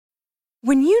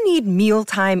When you need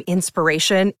mealtime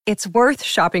inspiration, it's worth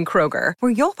shopping Kroger,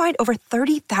 where you'll find over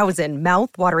 30,000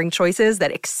 mouth-watering choices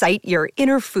that excite your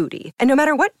inner foodie. And no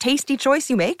matter what tasty choice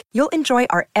you make, you'll enjoy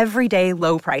our everyday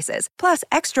low prices, plus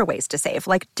extra ways to save,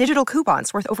 like digital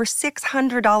coupons worth over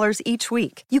 $600 each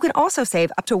week. You can also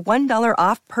save up to $1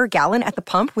 off per gallon at the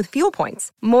pump with fuel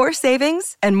points. More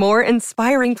savings and more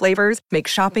inspiring flavors make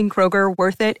shopping Kroger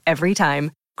worth it every time.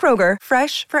 Kroger,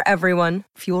 fresh for everyone.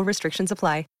 Fuel restrictions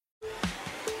apply.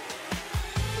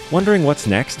 Wondering what's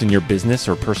next in your business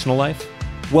or personal life?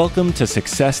 Welcome to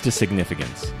Success to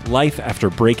Significance, Life After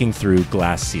Breaking Through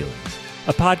Glass Ceilings,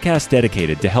 a podcast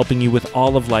dedicated to helping you with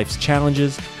all of life's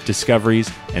challenges,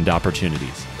 discoveries, and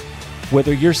opportunities.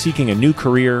 Whether you're seeking a new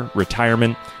career,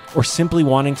 retirement, or simply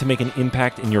wanting to make an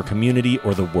impact in your community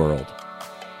or the world.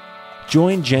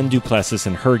 Join Jen Duplessis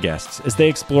and her guests as they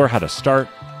explore how to start,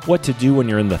 what to do when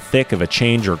you're in the thick of a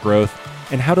change or growth,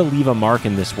 and how to leave a mark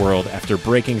in this world after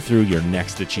breaking through your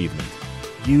next achievement.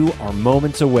 You are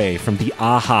moments away from the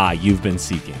aha you've been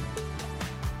seeking.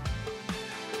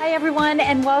 Hi, everyone,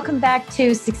 and welcome back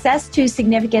to Success to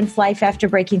Significance, Life After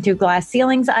Breaking Through Glass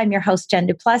Ceilings. I'm your host, Jen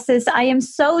Duplessis. I am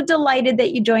so delighted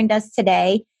that you joined us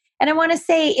today. And I want to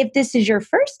say, if this is your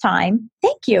first time,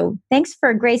 thank you. Thanks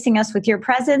for gracing us with your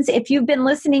presence. If you've been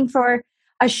listening for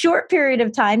a short period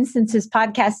of time, since this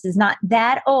podcast is not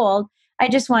that old, I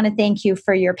just want to thank you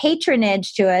for your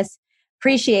patronage to us.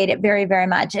 Appreciate it very, very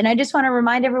much. And I just want to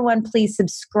remind everyone, please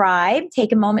subscribe.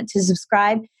 Take a moment to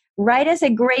subscribe. Write us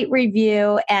a great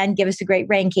review and give us a great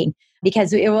ranking,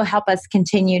 because it will help us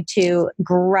continue to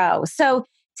grow. So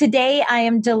today I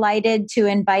am delighted to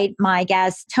invite my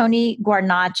guest, Tony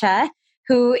Guarnacha,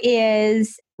 who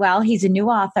is, well, he's a new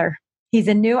author. He's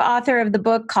a new author of the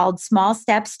book called Small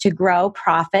Steps to Grow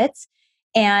Profits.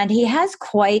 And he has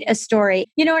quite a story.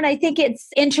 You know, and I think it's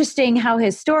interesting how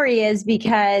his story is,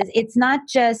 because it's not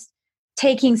just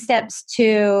taking steps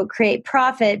to create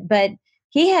profit, but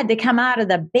he had to come out of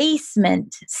the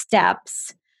basement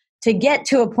steps to get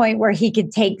to a point where he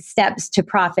could take steps to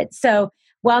profit. So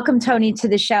welcome, Tony, to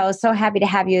the show. So happy to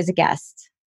have you as a guest.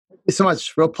 Thank you so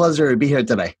much. Real pleasure to be here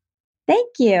today. Thank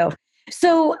you.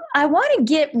 So I want to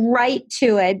get right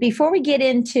to it before we get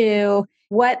into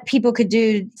what people could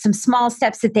do, some small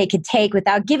steps that they could take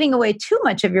without giving away too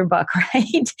much of your book,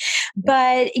 right?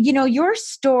 But, you know, your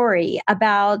story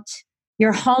about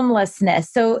your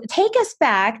homelessness. So take us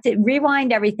back,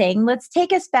 rewind everything. Let's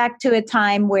take us back to a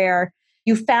time where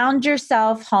you found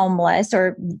yourself homeless,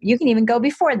 or you can even go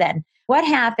before then. What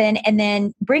happened? And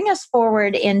then bring us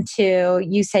forward into,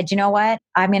 you said, you know what,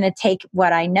 I'm going to take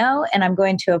what I know and I'm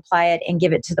going to apply it and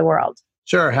give it to the world.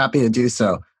 Sure, happy to do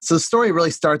so. So the story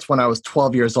really starts when I was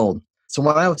 12 years old. So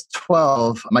when I was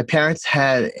 12, my parents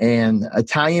had an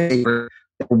Italian baker.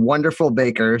 They were wonderful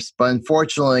bakers, but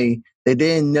unfortunately, they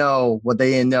didn't know what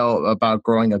they didn't know about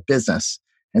growing a business.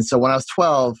 And so when I was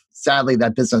 12, sadly,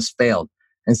 that business failed.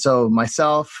 And so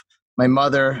myself, my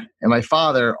mother, and my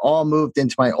father all moved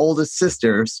into my oldest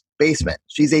sister's basement.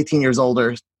 She's 18 years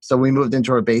older, so we moved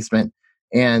into her basement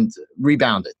and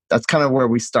rebounded. That's kind of where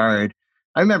we started.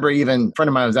 I remember even a friend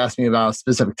of mine was asking me about a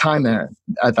specific time there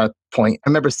at that point. I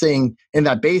remember sitting in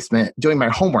that basement doing my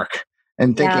homework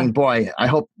and thinking, boy, I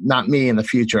hope not me in the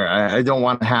future. I don't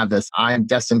want to have this. I am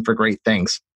destined for great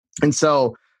things. And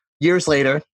so years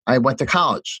later, I went to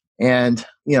college. And,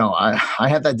 you know, I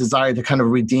had that desire to kind of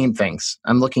redeem things.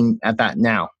 I'm looking at that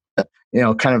now, you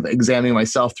know, kind of examining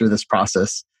myself through this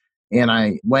process. And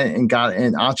I went and got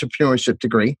an entrepreneurship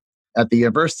degree at the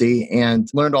university and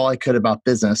learned all I could about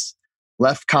business.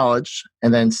 Left college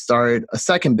and then started a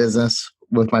second business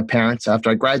with my parents after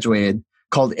I graduated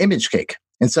called Image Cake.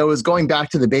 And so it was going back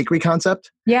to the bakery concept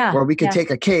where we could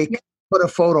take a cake, put a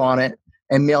photo on it,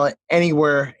 and mail it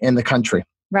anywhere in the country.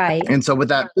 Right. And so with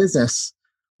that business,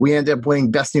 we ended up winning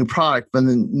Best New Product from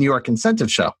the New York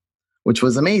Incentive Show, which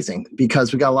was amazing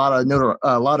because we got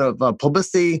a lot of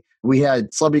publicity. We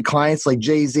had celebrity clients like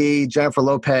Jay-Z, Jennifer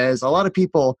Lopez. A lot of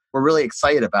people were really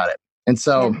excited about it. And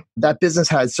so that business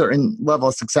had a certain level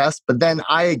of success. But then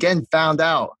I again found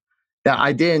out that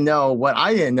I didn't know what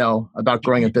I didn't know about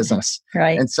growing a business.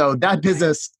 Right. And so that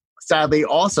business sadly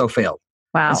also failed.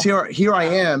 Wow. And so here I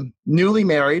am, newly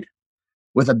married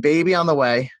with a baby on the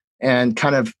way and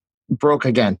kind of broke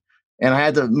again. And I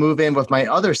had to move in with my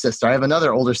other sister. I have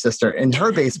another older sister in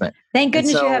her basement. Thank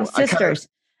goodness you have sisters.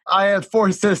 I have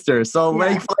 4 sisters. So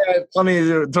thankfully I have plenty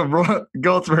to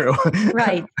go through.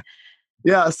 Right.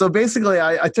 Yeah. So basically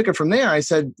I took it from there. I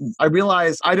said, I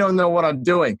realized I don't know what I'm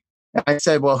doing. And I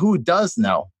said, well, who does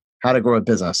know how to grow a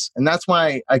business? And that's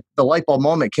why the light bulb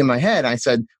moment came in my head. I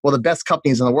said, well, the best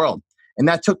companies in the world. And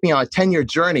that took me on a 10-year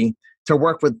journey to to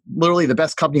work with literally the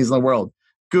best companies in the world.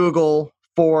 Google,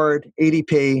 Ford,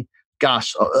 ADP,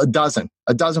 gosh, a dozen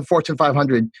Fortune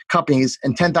 500 companies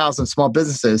and 10,000 small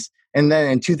businesses. And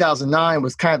then in 2009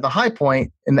 was kind of the high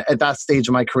point at that stage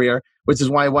of my career, which is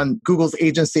why I won Google's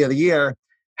Agency of the Year,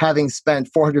 having spent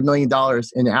 $400 million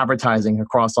in advertising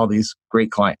across all these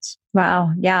great clients.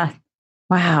 Wow. Yeah.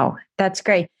 Wow. That's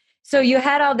great. So you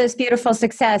had all this beautiful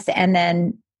success and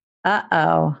then,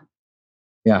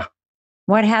 Yeah.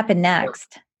 What happened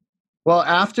next? Well,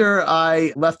 after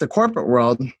I left the corporate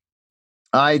world,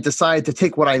 I decided to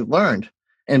take what I learned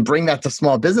and bring that to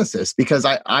small businesses because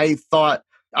I thought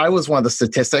I was one of the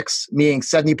statistics, meaning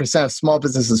 70% of small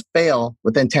businesses fail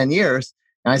within 10 years.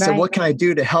 And I said, what can I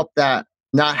do to help that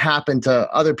not happen to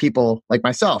other people like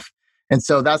myself? And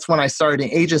so that's when I started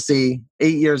an agency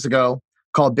 8 years ago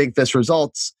called Big Fish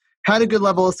Results. Had a good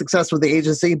level of success with the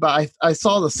agency, but I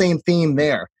saw the same theme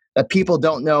there, that people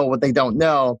don't know what they don't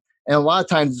know. And a lot of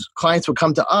times clients would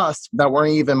come to us that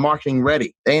weren't even marketing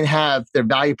ready. They didn't have their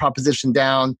value proposition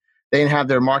down. They didn't have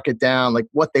their market down, like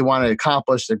what they wanted to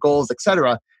accomplish, their goals, et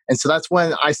cetera. And so that's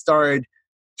when I started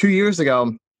 2 years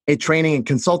ago, a training and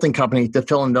consulting company to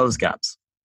fill in those gaps.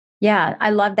 Yeah, I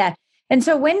love that. And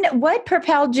so what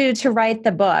propelled you to write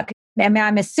the book? I mean,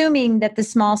 I'm assuming that the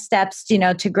small steps,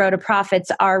 to grow to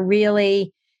profits are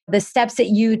really the steps that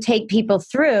you take people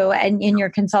through and in your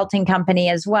consulting company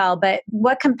as well. But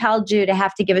what compelled you to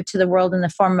have to give it to the world in the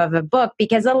form of a book?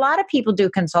 Because a lot of people do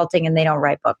consulting and they don't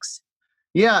write books.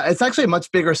 Yeah, it's actually a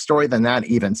much bigger story than that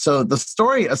even. So the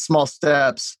story of Small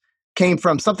Steps came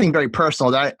from something very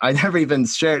personal that I never even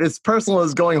shared. As personal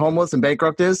as going homeless and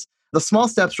bankrupt is, the small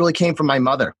steps really came from my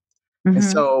mother. Mm-hmm. And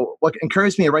so what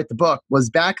encouraged me to write the book was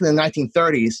back in the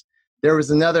 1930s, there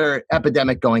was another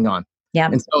epidemic going on. Yeah.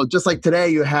 And so just like today,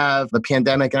 you have the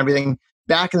pandemic and everything.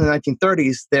 Back in the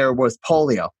 1930s, there was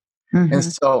polio. Mm-hmm. And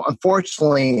so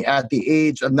unfortunately, at the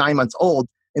age of 9 months old,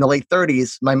 in the late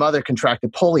 30s, my mother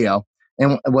contracted polio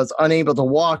and was unable to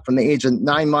walk from the age of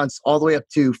 9 months all the way up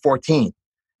to 14.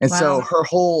 And so her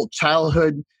whole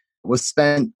childhood was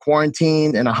spent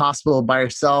quarantined in a hospital by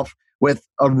herself with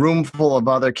a room full of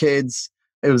other kids.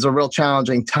 It was a real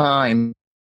challenging time.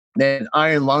 They had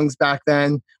iron lungs back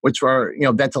then, which were,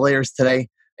 ventilators today.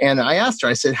 And I asked her,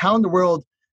 I said, how in the world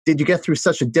did you get through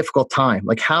such a difficult time?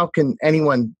 Like, how can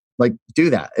anyone do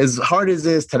that? As hard as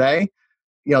it is today,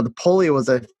 the polio was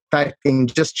affecting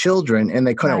just children and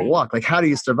they couldn't walk. Like, how do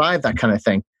you survive that kind of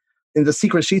thing? And the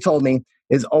secret she told me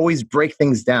is always break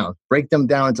things down, break them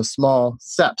down into small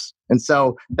steps. And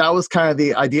so that was kind of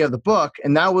the idea of the book.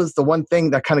 And that was the one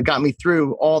thing that kind of got me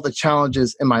through all the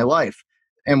challenges in my life.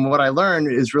 And what I learned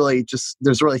is really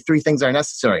there's really three things that are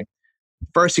necessary.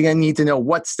 First, you're going to need to know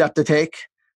what step to take.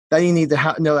 Then you need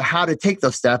to know how to take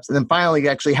those steps. And then finally, you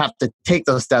actually have to take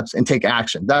those steps and take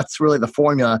action. That's really the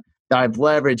formula that I've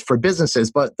leveraged for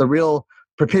businesses. But the real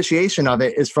propitiation of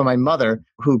it is from my mother,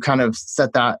 who kind of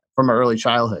set that from my early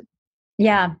childhood.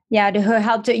 Yeah. Who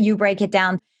helped you break it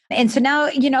down. And so now,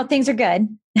 things are good.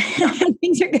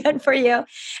 Things are good for you. Yeah.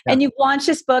 And you've launched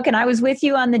this book, and I was with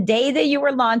you on the day that you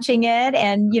were launching it.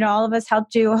 And, all of us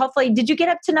helped you. Hopefully, did you get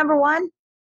up to number one?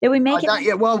 Did we make it? Not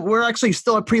yet. Well, we're actually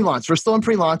still at pre-launch. We're still in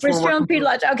pre-launch. We're still in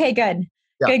pre-launch. Okay, good.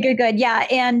 Yeah. Good. Yeah.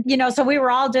 And, so we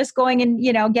were all just going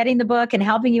and, getting the book and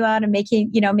helping you out and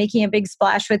making a big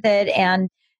splash with it. And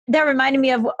that reminded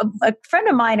me of a friend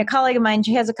of mine, a colleague of mine.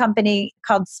 She has a company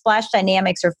called Splash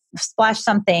Dynamics or Splash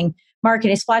something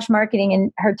marketing, Splash Marketing.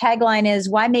 And her tagline is,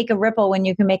 why make a ripple when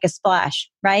you can make a splash,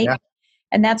 right? Yeah.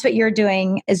 And that's what you're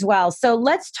doing as well. So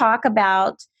let's talk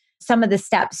about some of the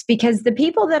steps, because the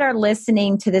people that are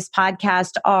listening to this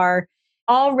podcast are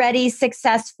already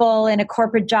successful in a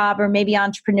corporate job or maybe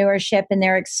entrepreneurship, and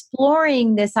they're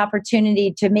exploring this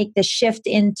opportunity to make the shift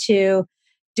into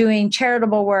doing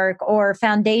charitable work or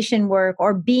foundation work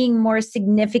or being more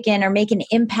significant or make an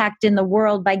impact in the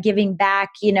world by giving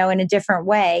back, in a different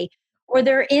way. Or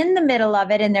they're in the middle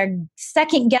of it and they're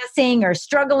second guessing or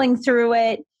struggling through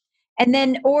it. And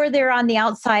then, or they're on the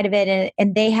outside of it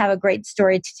and they have a great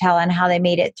story to tell on how they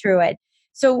made it through it.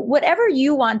 So whatever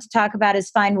you want to talk about is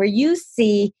fine. Where you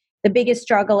see the biggest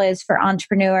struggle is for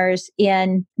entrepreneurs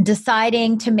in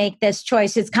deciding to make this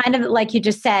choice. It's kind of like you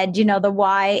just said, the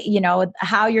why,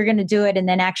 how you're going to do it and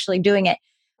then actually doing it.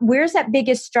 Where's that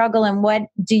biggest struggle, and what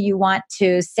do you want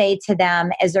to say to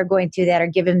them as they're going through that, or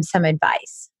give them some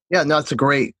advice? Yeah, no, it's a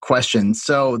great question.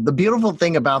 So the beautiful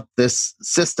thing about this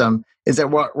system is that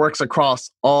it works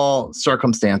across all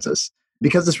circumstances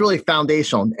because it's really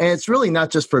foundational. And it's really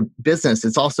not just for business,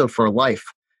 it's also for life.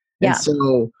 Yeah. And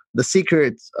so the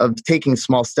secret of taking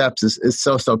small steps is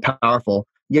so powerful,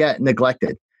 yet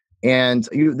neglected. And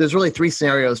there's really three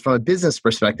scenarios from a business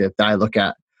perspective that I look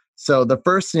at. So the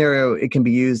first scenario it can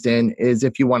be used in is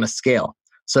if you want to scale.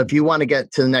 So if you want to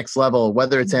get to the next level,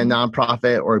 whether it's in a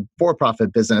nonprofit or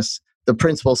for-profit business, the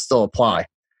principles still apply.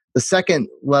 The second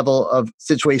level of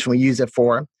situation we use it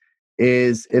for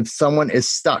is if someone is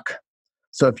stuck.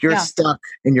 So if you're stuck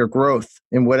in your growth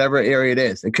in whatever area it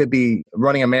is, it could be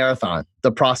running a marathon,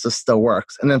 the process still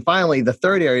works. And then finally, the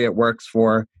third area it works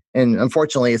for, and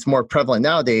unfortunately it's more prevalent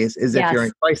nowadays, is if you're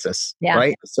in crisis,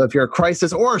 right? So if you're a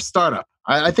crisis or a startup,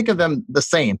 I think of them the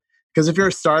same. Because if you're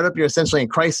a startup, you're essentially in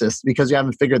crisis because you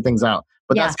haven't figured things out.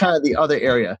 But that's kind of the other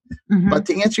area. But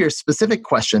to answer your specific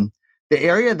question, the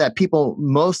area that people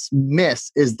most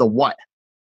miss is the what.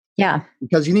 Yeah.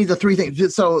 Because you need the three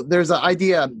things. So there's an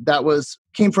idea that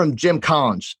came from Jim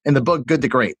Collins in the book Good to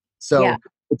Great. So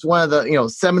it's one of the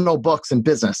seminal books in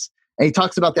business. And he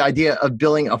talks about the idea of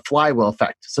building a flywheel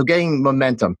effect. So getting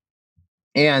momentum.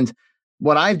 And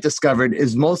what I've discovered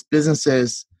is most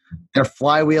businesses, their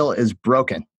flywheel is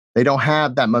broken. They don't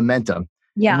have that momentum.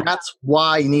 Yeah. And that's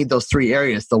why you need those three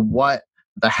areas, the what,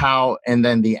 the how, and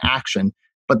then the action.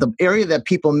 But the area that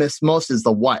people miss most is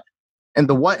the what. And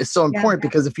the what is so important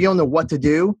because if you don't know what to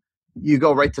do, you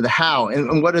go right to the how.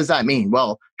 And what does that mean?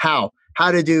 Well, how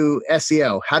to do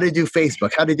SEO, how to do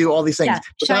Facebook, how to do all these things.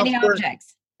 Yeah. Shiny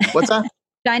objects. What's that?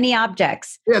 Shiny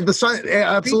objects. Yeah,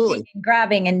 absolutely. And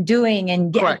grabbing and doing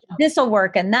and this will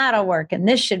work and that'll work and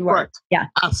this should work. Correct. Yeah,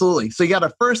 absolutely. So you got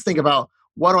to first think about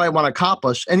what do I want to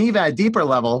accomplish, and even at a deeper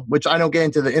level, which I don't get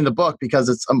into in the book because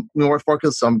it's more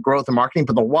focused on growth and marketing.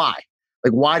 But the why,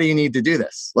 like why do you need to do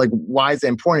this? Like why is it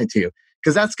important to you?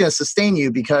 Because that's going to sustain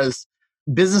you. Because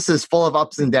business is full of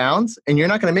ups and downs, and you're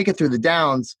not going to make it through the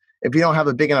downs if you don't have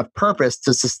a big enough purpose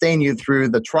to sustain you through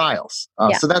the trials.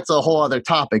 So that's a whole other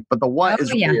topic. But the what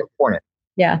is really important.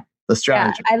 Yeah. The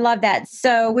strategy. Yeah, I love that.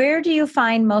 So where do you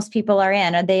find most people are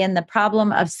in? Are they in the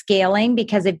problem of scaling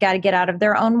because they've got to get out of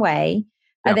their own way?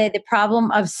 Are they the problem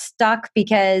of stuck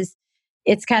because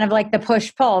it's kind of like the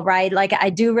push-pull, right? Like I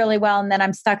do really well and then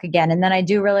I'm stuck again. And then I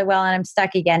do really well and I'm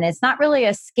stuck again. It's not really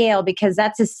a scale because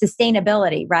that's a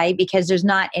sustainability, right? Because there's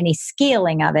not any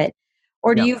scaling of it.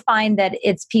 Or do you find that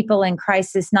it's people in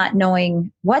crisis not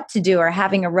knowing what to do or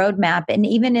having a roadmap? And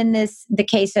even in the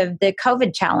case of the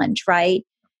COVID challenge, right?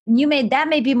 That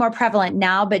may be more prevalent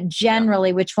now, but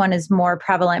generally, which one is more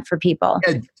prevalent for people?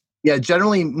 Yeah,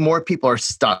 generally more people are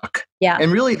stuck. Yeah.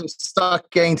 And really they're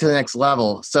stuck getting to the next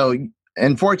level. So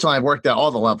unfortunately, I've worked at all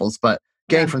the levels, but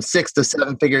getting from 6 to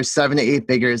 7 figures, 7 to 8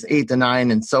 figures, 8 to 9,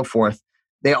 and so forth,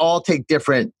 they all take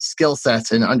different skill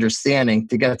sets and understanding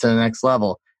to get to the next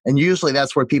level. And usually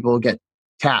that's where people get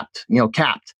capped.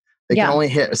 They can only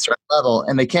hit a certain level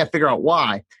and they can't figure out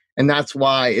why. And that's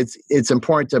why it's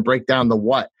important to break down the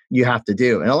what you have to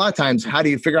do. And a lot of times, how do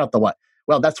you figure out the what?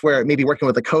 Well, that's where maybe working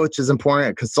with a coach is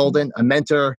important, a consultant, a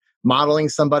mentor, modeling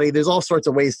somebody. There's all sorts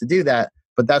of ways to do that,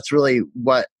 but that's really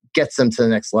what gets them to the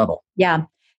next level. Yeah.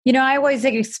 I always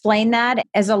explain that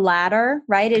as a ladder,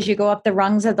 right? As you go up the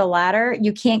rungs of the ladder,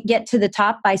 you can't get to the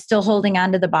top by still holding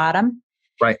on to the bottom.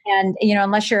 Right. And,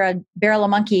 unless you're a barrel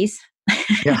of monkeys,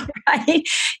 right?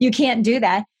 You can't do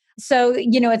that. So,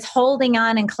 it's holding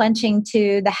on and clenching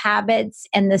to the habits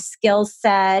and the skill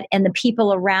set and the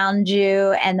people around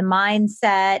you and the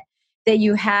mindset that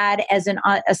you had as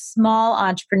a small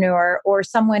entrepreneur or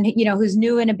someone, who's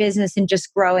new in a business and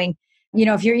just growing.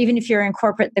 If you're in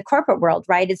the corporate world,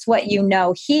 right? It's what you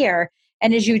know here.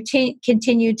 And as you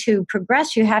continue to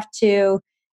progress, you have to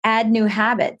add new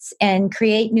habits and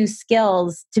create new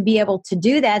skills to be able to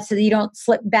do that so that you don't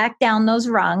slip back down those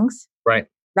rungs. Right.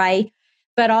 Right.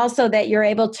 But also that you're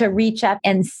able to reach up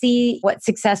and see what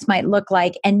success might look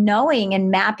like and knowing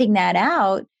and mapping that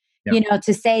out,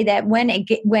 to say that when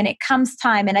it comes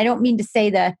time, and I don't mean to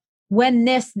say when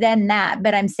this, then that,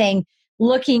 but I'm saying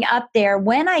looking up there,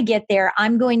 when I get there,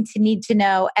 I'm going to need to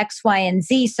know X, Y, and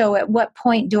Z. So at what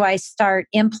point do I start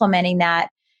implementing that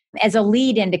as a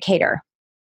lead indicator?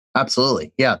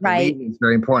 Absolutely. Yeah. Right. The lead is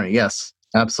very important. Yes,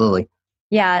 absolutely.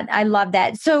 Yeah, I love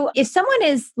that. So if someone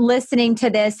is listening to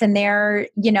this and they're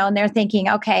thinking,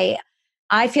 okay,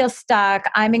 I feel stuck,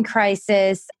 I'm in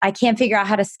crisis, I can't figure out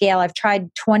how to scale, I've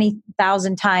tried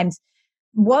 20,000 times.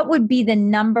 What would be the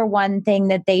number one thing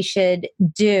that they should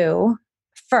do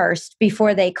first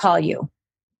before they call you?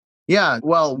 Yeah,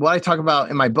 well, what I talk about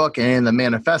in my book and in the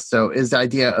manifesto is the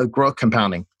idea of growth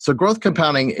compounding. So growth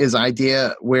compounding is an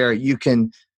idea where you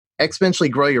can exponentially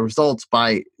grow your results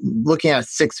by looking at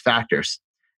 6 factors.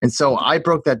 And so I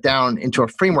broke that down into a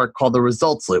framework called the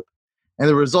results loop. And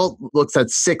the result looks at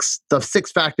the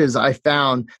 6 factors I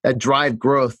found that drive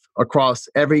growth across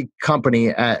every company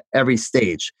at every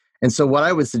stage. And so what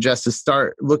I would suggest is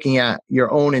start looking at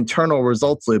your own internal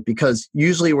results loop, because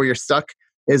usually where you're stuck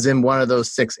is in one of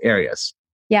those 6 areas.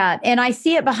 Yeah. And I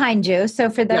see it behind you. So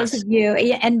for those Yes. of you,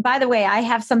 and by the way, I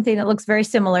have something that looks very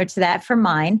similar to that for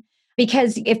mine,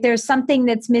 because if there's something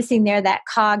that's missing there, that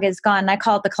cog is gone. I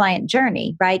call it the client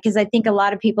journey, right? Because I think a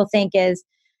lot of people think is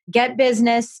get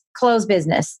business, close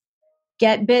business,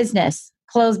 get business,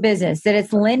 close business, that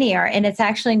it's linear, and it's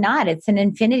actually not. It's an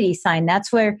infinity sign.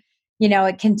 That's where,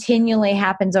 it continually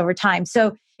happens over time.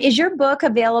 So is your book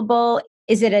available?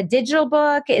 Is it a digital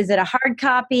book? Is it a hard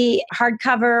copy,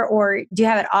 hardcover, or do you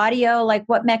have it audio? Like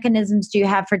what mechanisms do you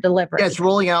have for delivery? Yeah, it's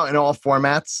rolling out in all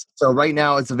formats. So right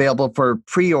now it's available for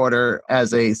pre-order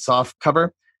as a soft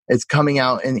cover. It's coming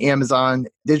out in Amazon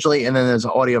digitally, and then there's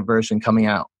an audio version coming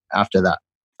out after that.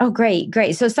 Oh, great,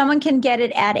 great. So someone can get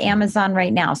it at Amazon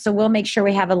right now. So we'll make sure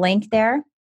we have a link there.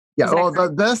 Yeah, well, the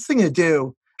best thing to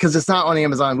do, because it's not on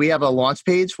Amazon, we have a launch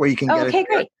page where you can get it. Okay,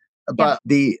 great. But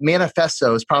the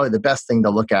manifesto is probably the best thing to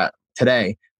look at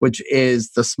today, which is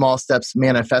the Small Steps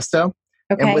Manifesto.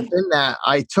 Okay. And within that,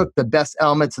 I took the best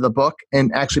elements of the book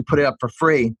and actually put it up for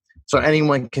free, so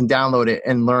anyone can download it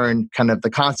and learn kind of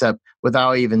the concept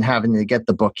without even having to get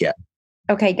the book yet.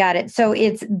 Okay, got it. So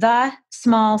it's the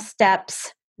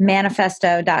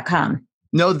smallstepsmanifesto.com.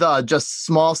 No, just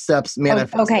Small Steps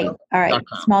Manifesto. Okay, all right.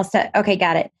 Small step. Okay,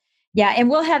 got it. Yeah, and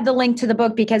we'll have the link to the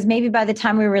book, because maybe by the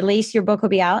time we release, your book will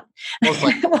be out.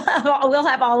 We'll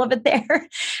have all of it there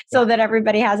so that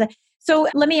everybody has it. So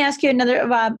let me ask you another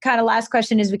kind of last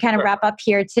question as we kind of wrap up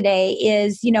here today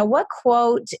is, what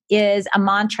quote is a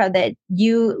mantra that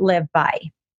you live by?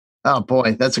 Oh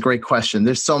boy, that's a great question.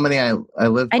 There's so many I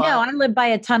live by. I know, I live by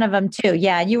a ton of them too.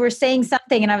 Yeah, you were saying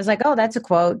something and I was like, oh, that's a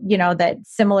quote,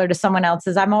 that's similar to someone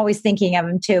else's. I'm always thinking of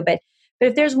them too. But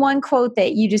if there's one quote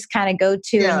that you just kind of go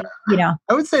to,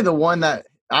 I would say the one that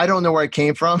I don't know where it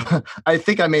came from. I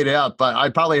think I made it up, but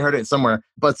I probably heard it somewhere.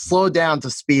 But slow down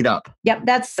to speed up. Yep,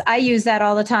 I use that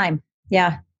all the time.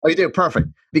 Yeah. Oh, you do? Perfect.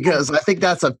 Because I think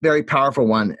that's a very powerful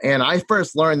one. And I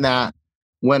first learned that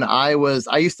when I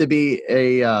used to be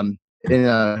in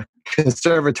a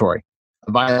conservatory,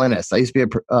 a violinist. I used to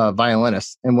be a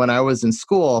violinist. And when I was in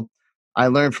school, I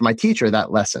learned from my teacher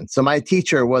that lesson. So my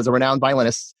teacher was a renowned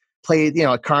violinist, played,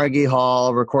 at Carnegie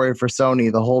Hall, recorded for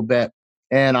Sony, the whole bit.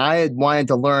 And I had wanted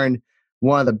to learn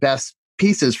one of the best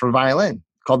pieces for violin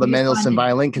called the Mendelssohn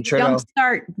Violin Concerto. Don't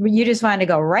start. You just wanted to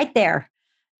go right there.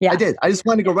 Yeah, I did. I just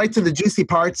wanted to go right to the juicy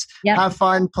parts, have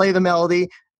fun, play the melody.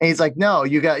 And he's like, no,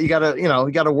 you got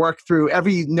to work through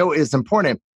every note is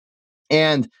important.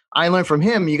 And I learned from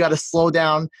him, you got to slow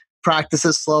down, practice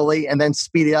it slowly, and then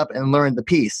speed it up and learn the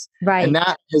piece. Right. And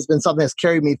that has been something that's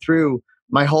carried me through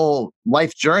my whole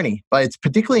life journey. But it's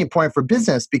particularly important for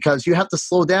business because you have to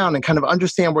slow down and kind of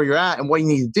understand where you're at and what you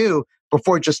need to do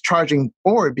before just charging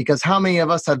forward. Because how many of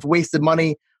us have wasted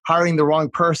money hiring the wrong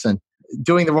person,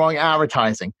 doing the wrong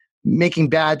advertising, making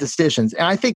bad decisions? And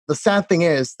I think the sad thing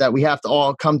is that we have to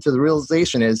all come to the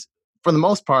realization is, for the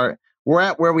most part, we're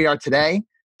at where we are today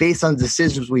based on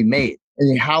decisions we made.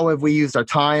 And how have we used our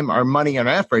time, our money, and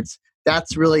our efforts?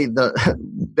 That's really the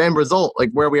end result,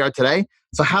 like where we are today.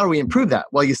 So how do we improve that?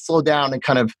 Well, you slow down and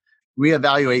kind of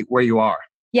reevaluate where you are.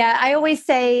 Yeah, I always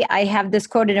say, I have this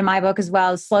quoted in my book as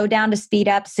well, slow down to speed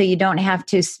up so you don't have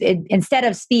to, instead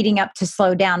of speeding up to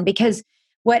slow down. Because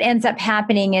what ends up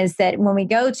happening is that when we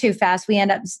go too fast, we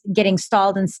end up getting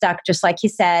stalled and stuck, just like you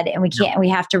said, and we can't, we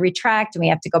have to retract, and we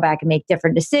have to go back and make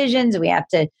different decisions. We have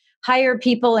to hire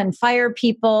people and fire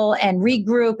people and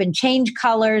regroup and change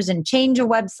colors and change a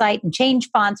website and change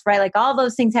fonts, right? Like all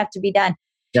those things have to be done.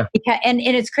 Yeah. And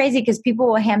it's crazy because people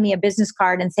will hand me a business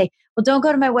card and say, well, don't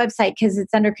go to my website because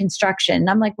it's under construction. And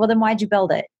I'm like, well, then why'd you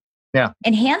build it? Yeah.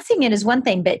 Enhancing it is one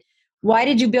thing, but why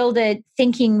did you build it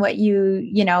thinking what you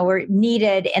were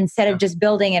needed instead of just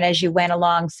building it as you went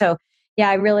along? So yeah,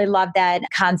 I really love that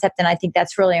concept. And I think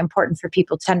that's really important for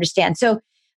people to understand. So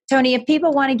Tony, if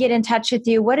people want to get in touch with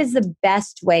you, what is the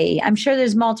best way? I'm sure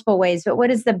there's multiple ways, but what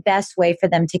is the best way for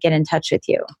them to get in touch with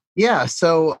you? Yeah,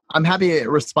 so I'm happy to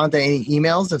respond to any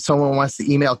emails. If someone wants to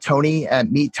email Tony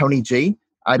at Meet Tony G,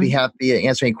 I'd be happy to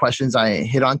answer any questions I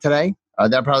hit on today.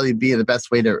 That'd probably be the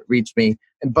best way to reach me.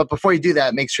 But before you do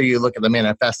that, make sure you look at the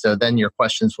manifesto. Then your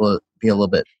questions will be a little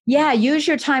bit. Yeah, use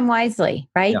your time wisely,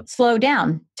 right? Yeah. Slow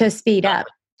down to speed up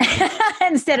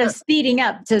instead of speeding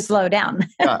up to slow down.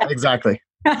 Yeah, exactly.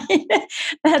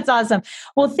 That's awesome.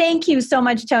 Well, thank you so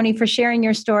much, Tony, for sharing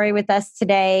your story with us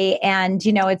today. And,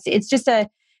 it's just to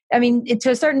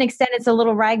a certain extent, it's a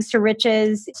little rags to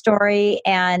riches story.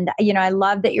 And, I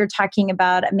love that you're talking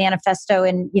about a manifesto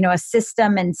and, a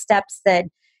system and steps that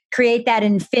create that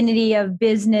infinity of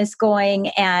business going,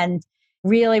 and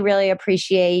really, really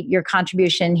appreciate your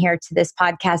contribution here to this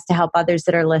podcast to help others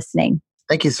that are listening.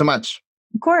 Thank you so much.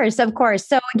 Of course, of course.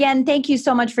 So again, thank you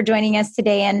so much for joining us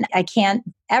today. And I can't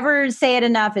ever say it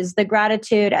enough, is the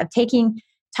gratitude of taking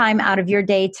time out of your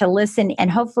day to listen. And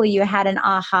hopefully you had an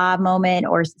aha moment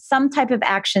or some type of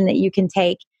action that you can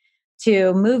take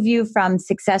to move you from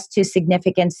success to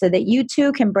significance so that you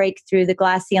too can break through the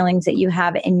glass ceilings that you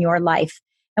have in your life.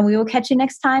 And we will catch you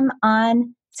next time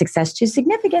on Success to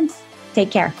Significance.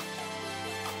 Take care.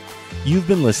 You've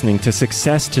been listening to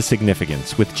Success to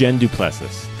Significance with Jen Du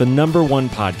Plessis, the #1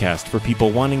 podcast for people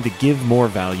wanting to give more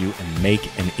value and make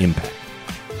an impact.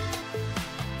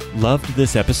 Loved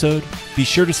this episode? Be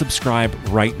sure to subscribe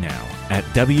right now at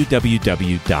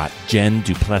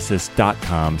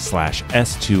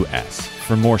www.jenduplessis.com/S2S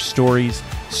for more stories,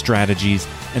 strategies,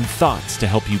 and thoughts to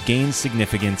help you gain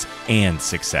significance and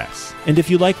success. And if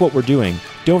you like what we're doing,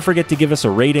 don't forget to give us a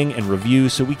rating and review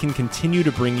so we can continue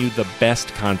to bring you the best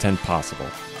content possible.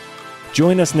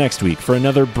 Join us next week for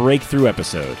another breakthrough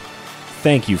episode.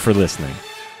 Thank you for listening.